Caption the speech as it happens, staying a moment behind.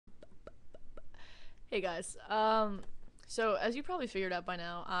Hey guys. So as you probably figured out by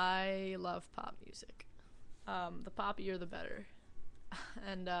now, I love pop music. The poppier the better.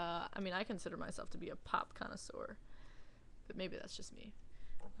 And I mean, I consider myself to be a pop connoisseur, but maybe that's just me.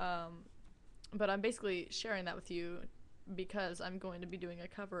 Um, but I'm basically sharing that with you because I'm going to be doing a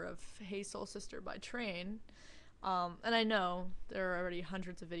cover of "Hey Soul Sister" by Train. And I know there are already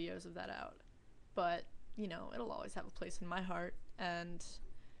hundreds of videos of that out, but it'll always have a place in my heart, and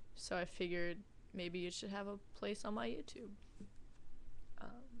so I figured maybe it should have a place on my YouTube.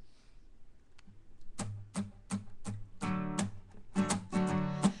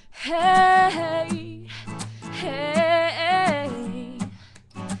 Hey, hey,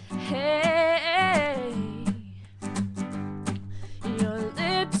 hey, your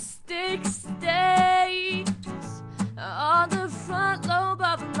lipstick stains on the front lobe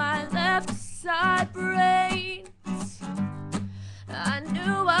of my left side brain. I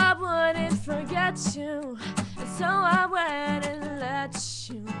knew I wouldn't forget you, and so I went and let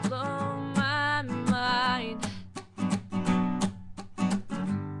you blow my mind.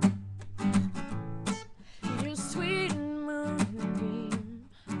 You sweet moonbeam,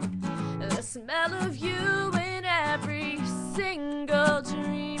 the smell of you in every single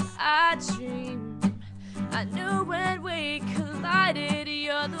dream I dream. I knew when we collided,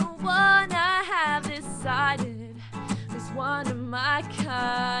 you're the one I have decided was one of my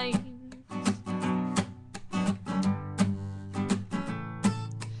kind.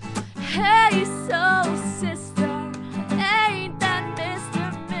 Hey, soul sister, ain't that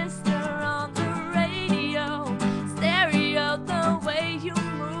Mr. on the radio? Stereo, the way you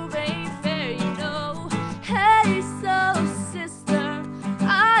move ain't fair, you know. Hey, soul sister,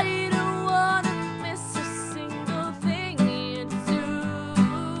 I don't wanna miss a single thing you do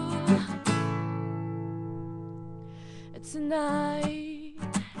tonight.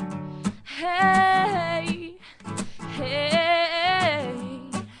 Hey, hey,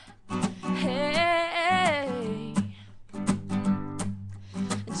 hey,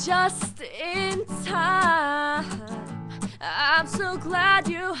 just in time. I'm so glad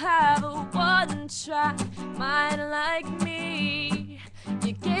you have a one-track mind like me.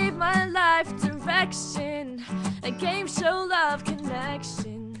 You gave my life direction, a game show love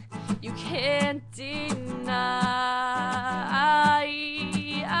connection you can't deny.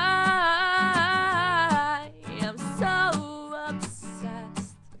 I'm so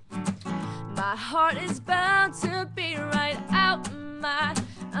obsessed. My heart is bound to be right out my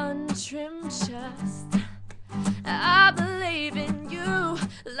untrimmed chest. I believe in you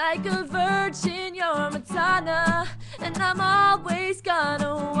like a virgin, you're Madonna, and I'm always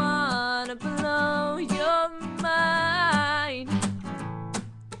gonna wanna blow your mind.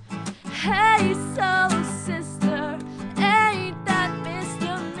 Hey, soul sister, ain't that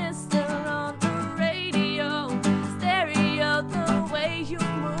Mr. on the radio? Stereo, the way you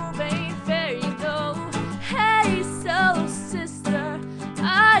move ain't fair, you know. Hey, soul sister,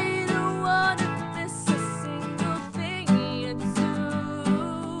 I don't wanna miss a single thing you do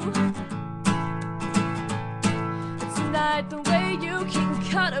tonight. The way you can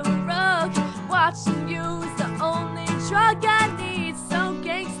cut a rug, watching you is the only drug I need. So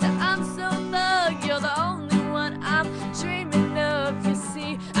gangsta, I'm so thug, you're the only one I'm dreaming of. You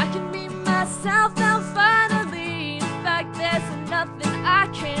see, I can be myself now finally. In fact, there's nothing I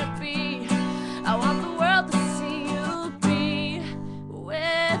can't be. I want the world to see you be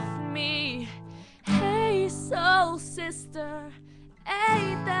with me. Hey, soul sister,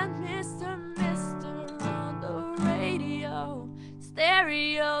 ain't that Mr. on the radio?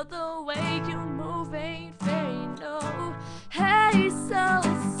 Stereo, the way you move ain't fair, you know. Hey, soul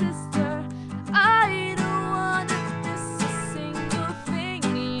sister, I don't wanna miss a single thing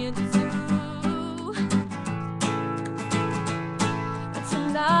you do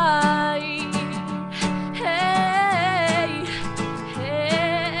tonight. Hey, hey,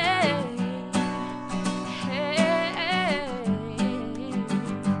 hey,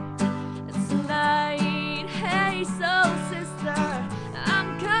 tonight. Hey, soul sister, I'm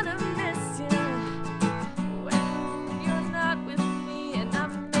gonna miss you when you're not with me, and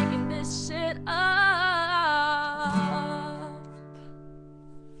I'm making this shit up.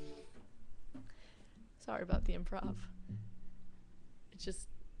 Sorry about the improv. It just,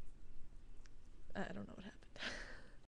 I don't know what happened.